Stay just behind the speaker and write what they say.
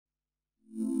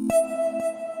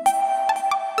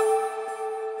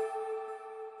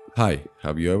Hi,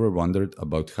 have you ever wondered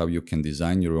about how you can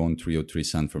design your own 303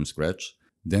 sound from scratch?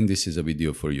 Then this is a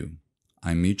video for you.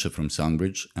 I'm Micha from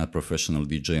Soundbridge, a professional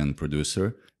DJ and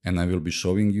producer, and I will be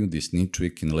showing you this neat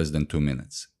trick in less than 2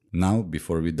 minutes. Now,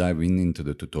 before we dive into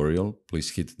the tutorial,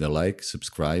 please hit the like,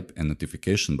 subscribe and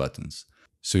notification buttons,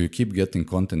 so you keep getting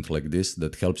content like this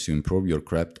that helps you improve your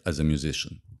craft as a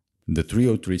musician. The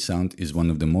 303 sound is one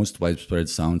of the most widespread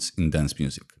sounds in dance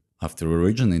music. After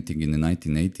originating in the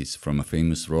 1980s from a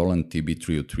famous Roland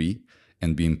TB303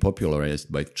 and being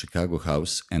popularized by Chicago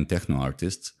house and techno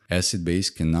artists, acid bass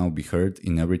can now be heard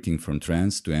in everything from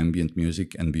trance to ambient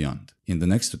music and beyond. In the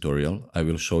next tutorial, I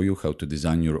will show you how to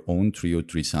design your own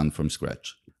 303 sound from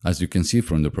scratch. As you can see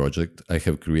from the project, I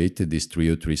have created these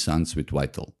 303 sounds with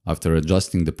Vital. After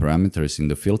adjusting the parameters in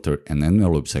the filter and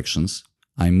envelope sections,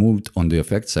 I moved on the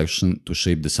effect section to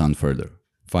shape the sound further.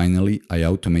 Finally, I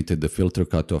automated the filter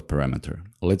cutoff parameter.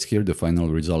 Let's hear the final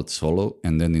result solo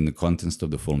and then in the context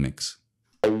of the full mix.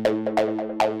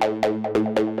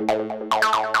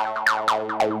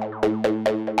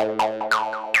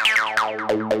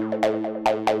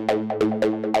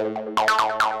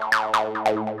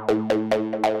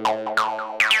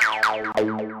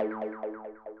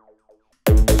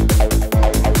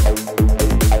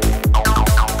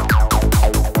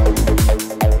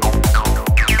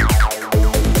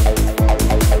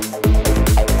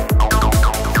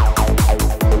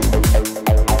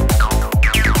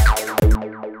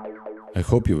 I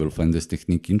hope you will find this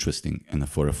technique interesting, and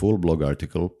for a full blog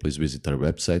article, please visit our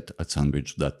website at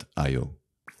soundbridge.io.